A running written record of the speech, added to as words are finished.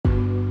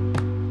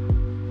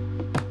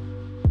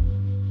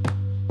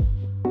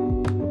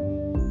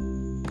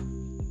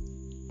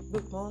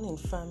morning,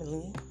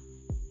 family.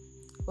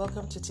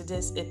 Welcome to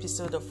today's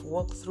episode of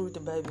Walk Through the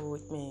Bible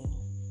with me.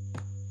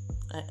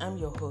 I am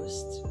your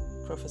host,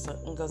 Professor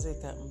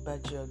Ngozika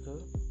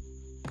Mbadiogo,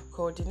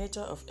 coordinator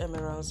of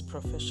Emerald's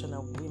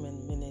Professional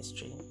Women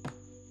Ministry.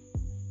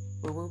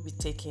 We will be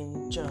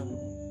taking John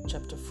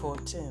chapter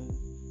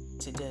 14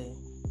 today.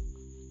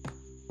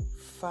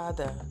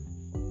 Father,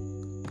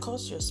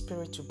 cause your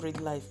spirit to breathe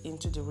life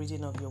into the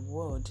reading of your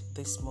word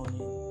this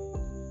morning.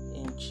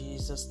 In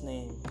Jesus'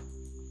 name.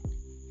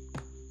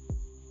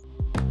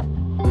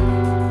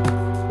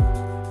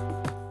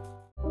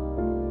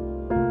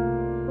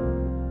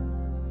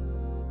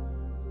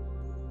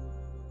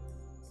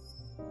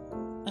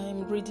 I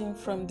am reading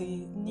from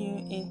the New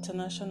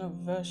International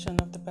Version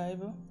of the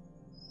Bible,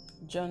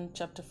 John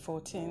chapter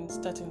 14,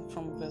 starting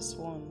from verse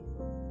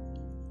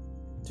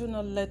 1. Do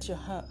not let your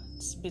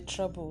hearts be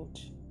troubled.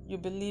 You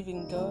believe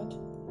in God,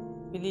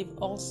 believe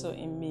also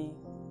in me.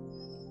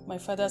 My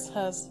Father's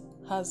house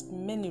has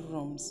many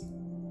rooms.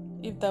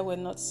 If that were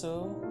not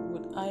so,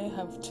 would I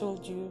have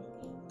told you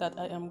that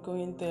I am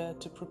going there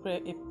to prepare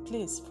a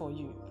place for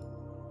you?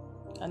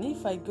 And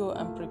if I go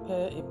and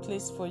prepare a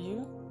place for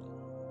you,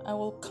 I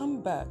will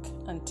come back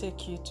and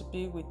take you to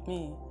be with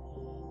me,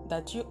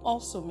 that you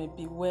also may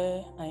be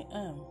where I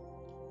am.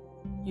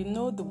 You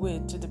know the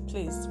way to the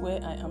place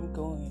where I am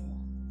going.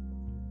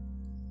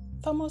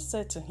 Thomas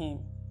said to him,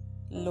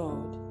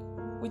 Lord,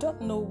 we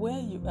don't know where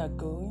you are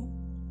going,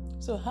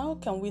 so how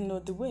can we know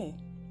the way?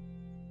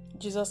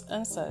 Jesus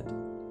answered,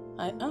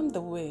 I am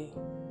the way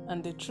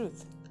and the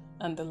truth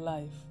and the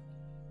life.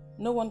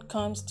 No one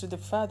comes to the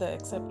Father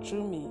except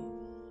through me.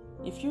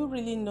 If you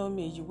really know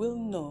me, you will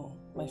know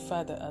my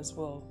Father as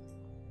well.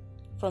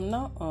 From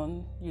now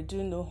on, you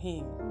do know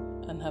him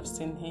and have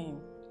seen him.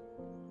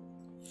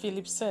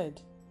 Philip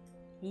said,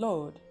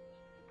 Lord,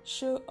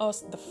 show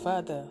us the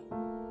Father,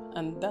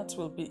 and that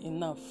will be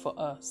enough for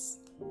us.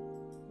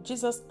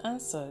 Jesus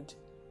answered,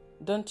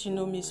 Don't you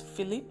know me,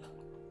 Philip?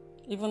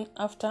 Even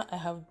after I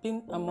have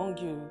been among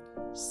you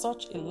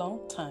such a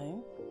long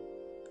time?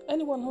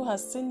 Anyone who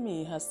has seen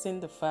me has seen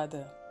the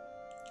Father.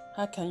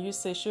 How can you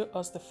say, Show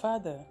us the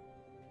Father?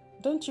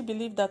 Don't you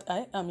believe that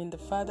I am in the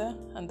Father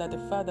and that the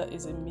Father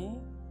is in me?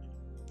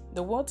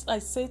 The words I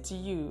say to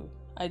you,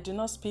 I do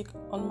not speak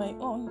on my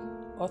own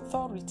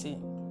authority.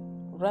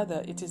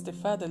 Rather, it is the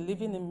Father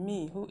living in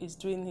me who is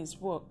doing his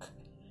work.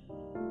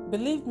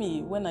 Believe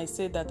me when I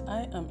say that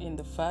I am in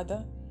the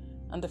Father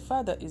and the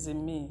Father is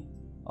in me,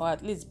 or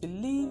at least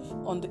believe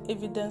on the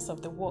evidence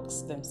of the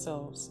works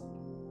themselves.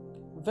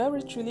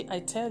 Very truly I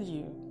tell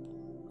you,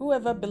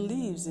 whoever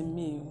believes in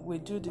me will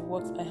do the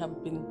works I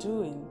have been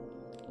doing,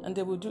 and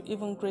they will do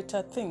even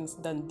greater things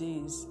than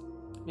these,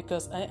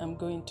 because I am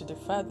going to the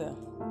Father.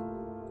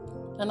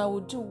 And I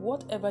will do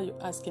whatever you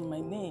ask in my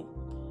name,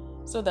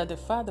 so that the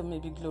Father may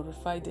be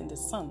glorified in the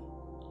Son.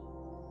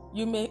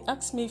 You may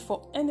ask me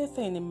for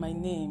anything in my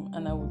name,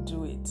 and I will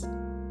do it.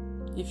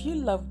 If you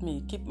love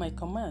me, keep my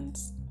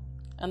commands,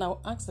 and I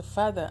will ask the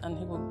Father, and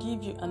he will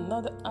give you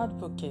another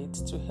advocate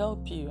to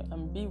help you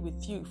and be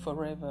with you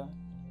forever,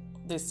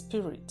 the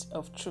Spirit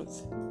of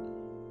truth.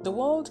 The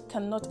world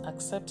cannot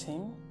accept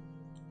him,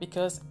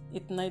 because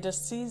it neither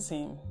sees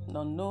him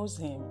nor knows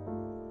him.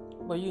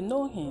 But you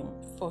know him,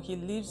 for he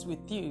lives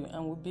with you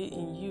and will be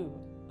in you.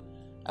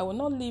 I will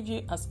not leave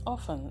you as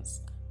orphans.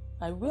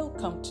 I will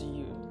come to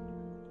you.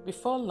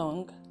 Before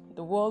long,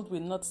 the world will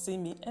not see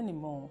me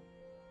anymore,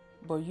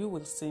 but you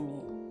will see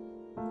me.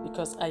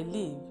 Because I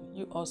live,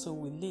 you also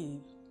will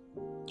live.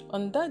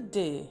 On that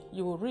day,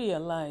 you will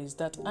realize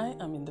that I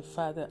am in the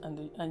Father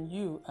and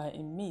you are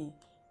in me,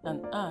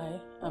 and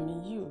I am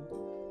in you.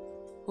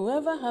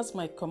 Whoever has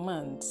my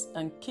commands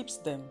and keeps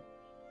them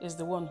is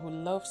the one who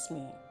loves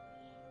me.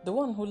 The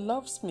one who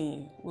loves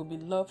me will be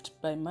loved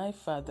by my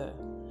Father,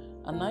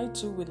 and I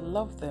too will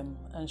love them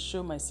and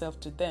show myself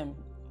to them.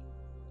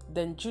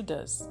 Then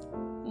Judas,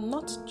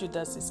 not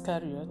Judas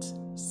Iscariot,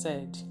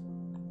 said,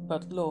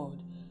 But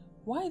Lord,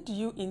 why do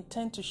you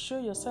intend to show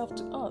yourself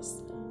to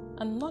us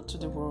and not to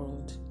the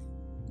world?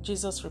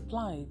 Jesus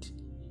replied,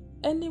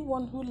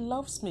 Anyone who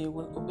loves me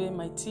will obey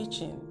my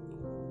teaching.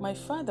 My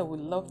Father will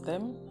love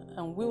them,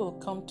 and we will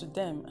come to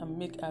them and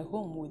make a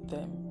home with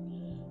them.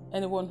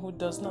 Anyone who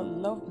does not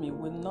love me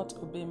will not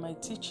obey my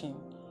teaching.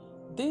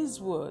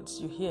 These words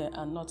you hear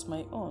are not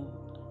my own.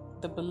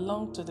 They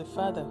belong to the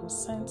Father who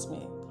sent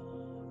me.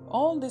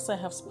 All this I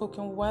have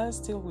spoken while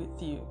still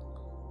with you.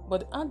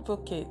 But the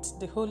Advocate,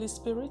 the Holy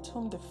Spirit,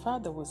 whom the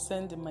Father will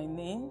send in my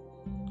name,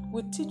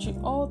 will teach you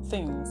all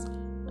things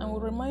and will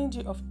remind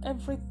you of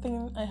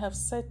everything I have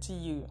said to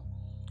you.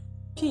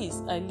 Peace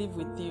I leave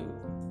with you.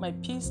 My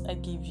peace I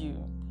give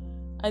you.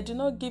 I do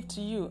not give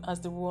to you as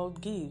the world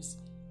gives.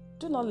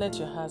 Do not let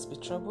your hearts be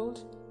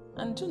troubled,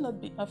 and do not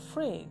be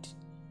afraid.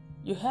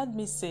 You heard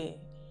me say,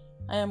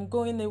 I am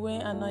going away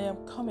and I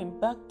am coming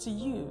back to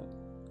you.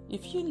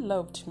 If you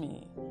loved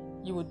me,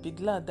 you would be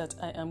glad that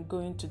I am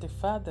going to the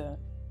Father,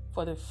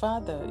 for the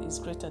Father is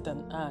greater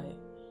than I.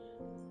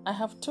 I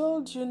have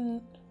told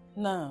you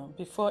now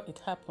before it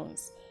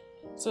happens,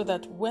 so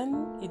that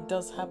when it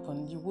does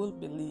happen, you will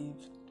believe.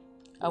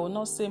 I will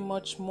not say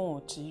much more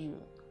to you,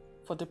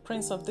 for the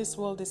prince of this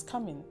world is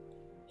coming.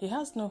 He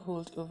has no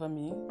hold over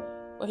me,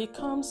 but he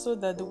comes so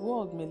that the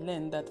world may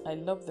learn that I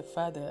love the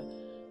Father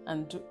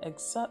and do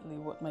exactly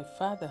what my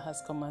Father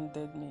has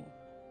commanded me.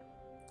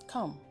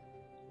 Come,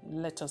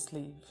 let us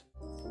leave.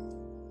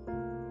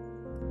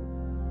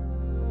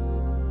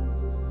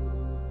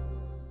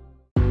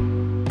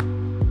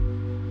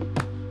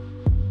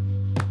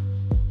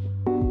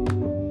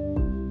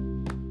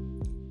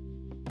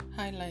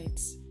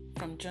 Highlights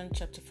from John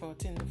chapter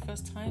 14. The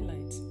first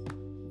highlight,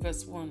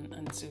 verse 1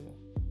 and 2.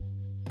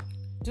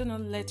 Do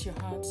not let your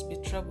hearts be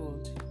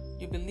troubled.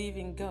 You believe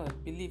in God,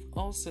 believe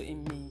also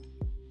in me.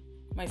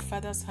 My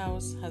Father's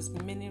house has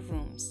many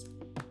rooms.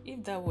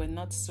 If that were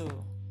not so,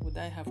 would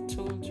I have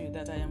told you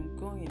that I am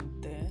going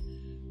there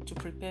to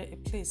prepare a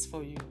place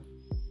for you?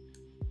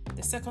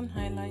 The second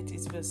highlight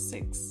is verse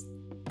 6.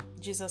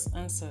 Jesus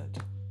answered,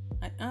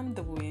 I am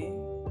the way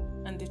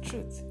and the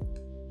truth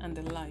and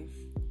the life.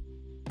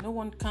 No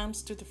one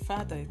comes to the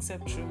Father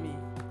except through me.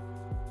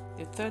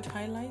 The third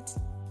highlight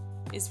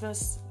is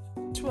verse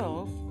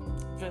 12,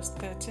 verse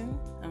 13,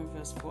 and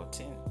verse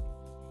 14.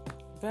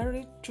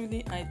 Very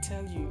truly I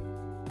tell you,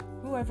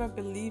 whoever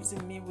believes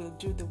in me will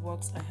do the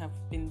works I have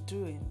been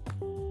doing,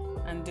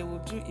 and they will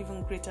do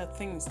even greater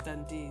things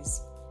than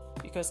these,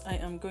 because I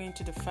am going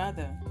to the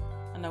Father,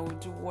 and I will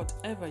do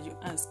whatever you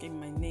ask in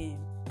my name,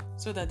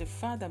 so that the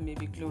Father may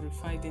be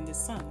glorified in the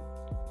Son.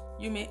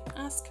 You may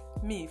ask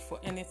me for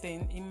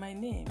anything in my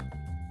name,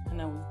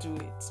 and I will do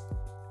it.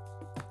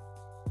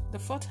 The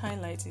fourth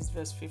highlight is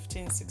verse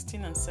 15,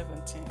 16, and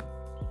 17.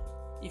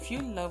 If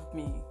you love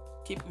me,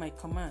 keep my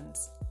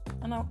commands,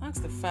 and I'll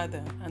ask the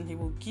Father, and he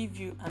will give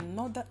you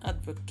another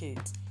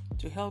advocate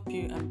to help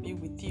you and be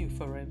with you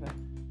forever,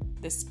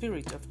 the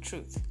Spirit of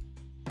truth.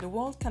 The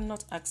world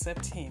cannot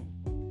accept him,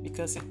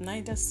 because it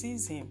neither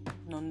sees him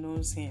nor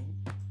knows him.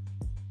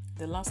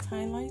 The last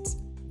highlight,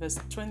 verse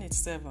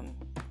 27.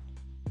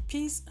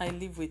 Peace I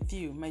live with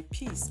you, my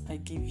peace I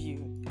give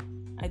you.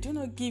 I do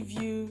not give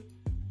you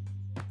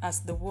as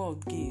the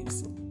world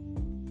gives.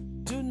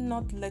 Do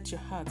not let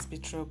your hearts be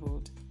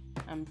troubled,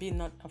 and be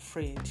not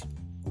afraid.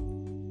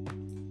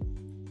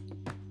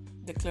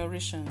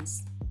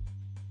 Declarations.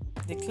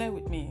 Declare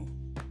with me.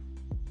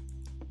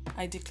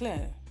 I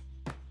declare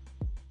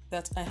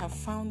that I have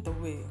found the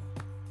way,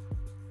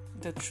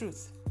 the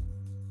truth,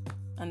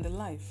 and the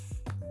life.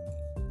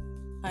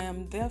 I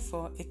am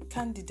therefore a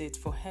candidate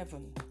for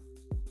heaven.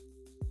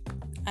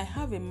 I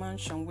have a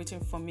mansion waiting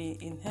for me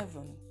in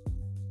heaven.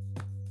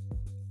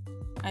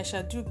 I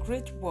shall do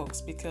great works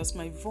because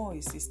my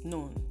voice is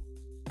known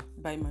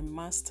by my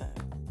Master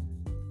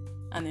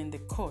and in the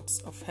courts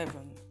of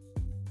heaven.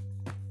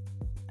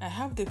 I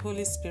have the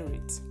Holy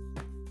Spirit,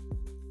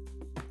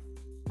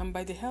 and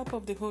by the help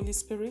of the Holy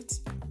Spirit,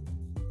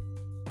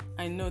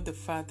 I know the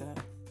Father.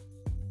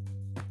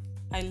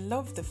 I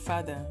love the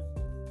Father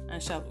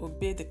and shall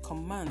obey the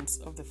commands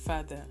of the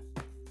Father.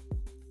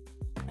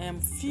 I am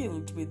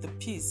filled with the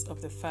peace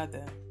of the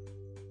Father.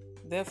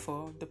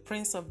 Therefore, the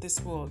prince of this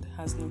world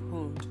has no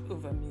hold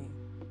over me.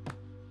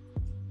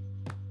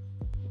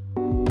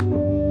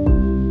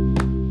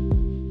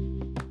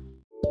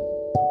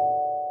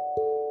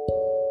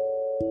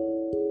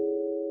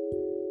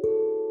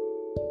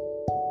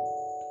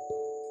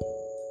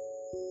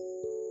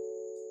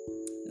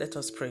 Let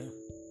us pray.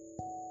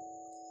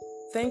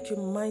 Thank you,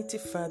 mighty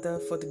Father,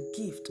 for the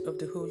gift of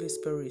the Holy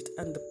Spirit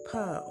and the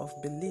power of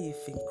belief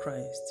in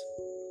Christ.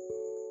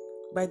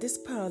 By this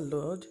power,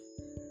 Lord,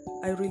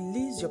 I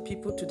release your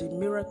people to the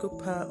miracle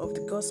power of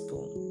the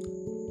gospel.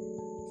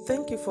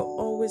 Thank you for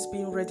always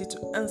being ready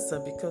to answer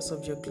because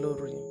of your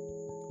glory.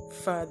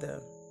 Father,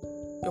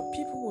 your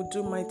people will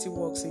do mighty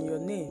works in your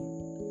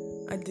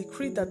name. I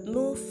decree that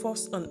no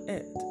force on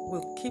earth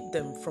will keep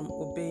them from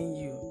obeying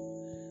you.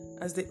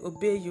 As they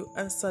obey you,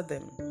 answer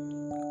them.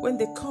 When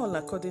they call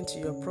according to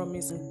your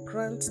promise, and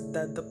grant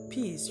that the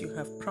peace you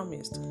have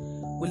promised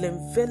will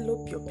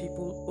envelop your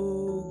people,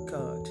 O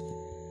God.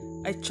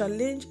 I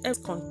challenge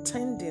every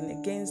contending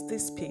against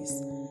this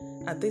peace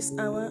at this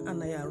hour,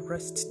 and I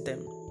arrest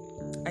them.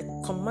 I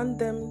command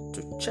them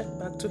to check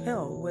back to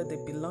hell where they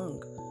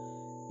belong.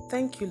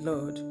 Thank you,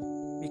 Lord,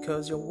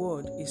 because your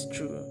word is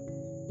true.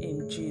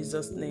 In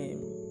Jesus'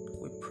 name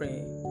we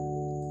pray.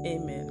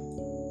 Amen.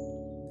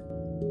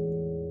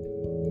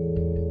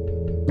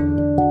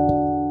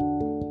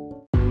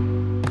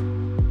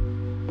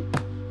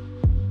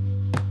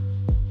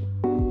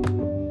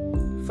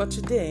 For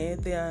today,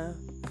 there are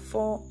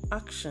 4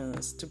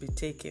 actions to be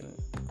taken.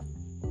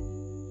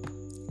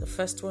 The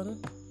first one,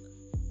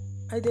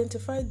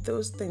 identify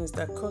those things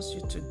that cause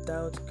you to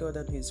doubt God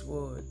and His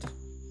Word.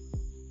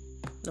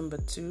 Number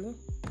 2,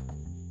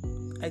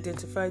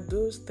 identify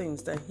those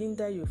things that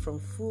hinder you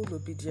from full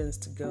obedience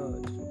to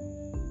God.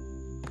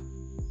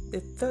 The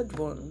third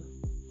one,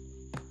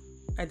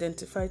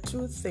 identify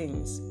 2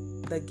 things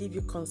that give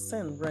you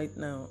concern right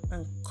now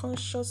and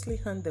consciously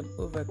hand them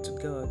over to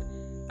God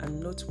and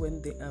note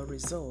when they are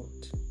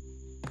resolved.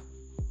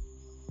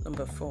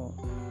 Number 4,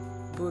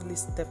 boldly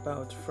step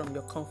out from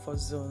your comfort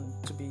zone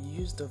to be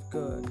used of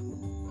God,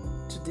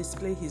 to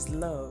display His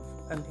love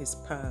and His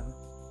power.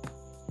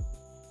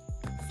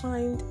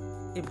 Find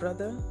a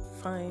brother,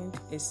 find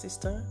a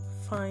sister,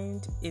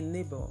 find a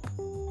neighbor.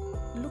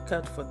 Look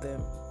out for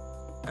them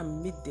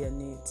and meet their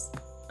needs,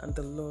 and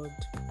the Lord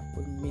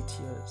will meet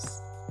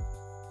yours.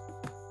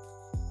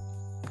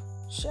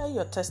 Share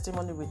your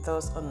testimony with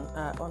us on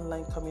our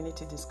online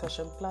community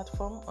discussion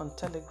platform on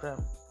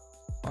Telegram,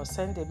 or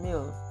send a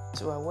mail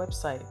to our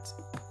website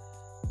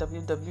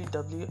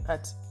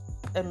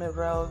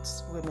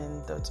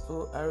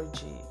www.emeraldswomen.org.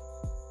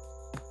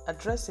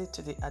 Address it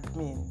to the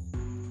admin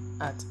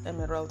at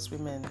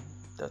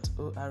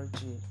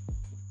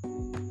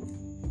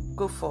emeraldswomen.org.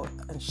 Go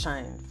forth and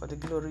shine, for the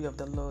glory of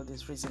the Lord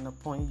is risen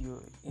upon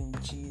you in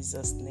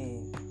Jesus'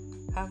 name.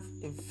 Have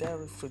a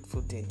very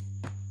fruitful day.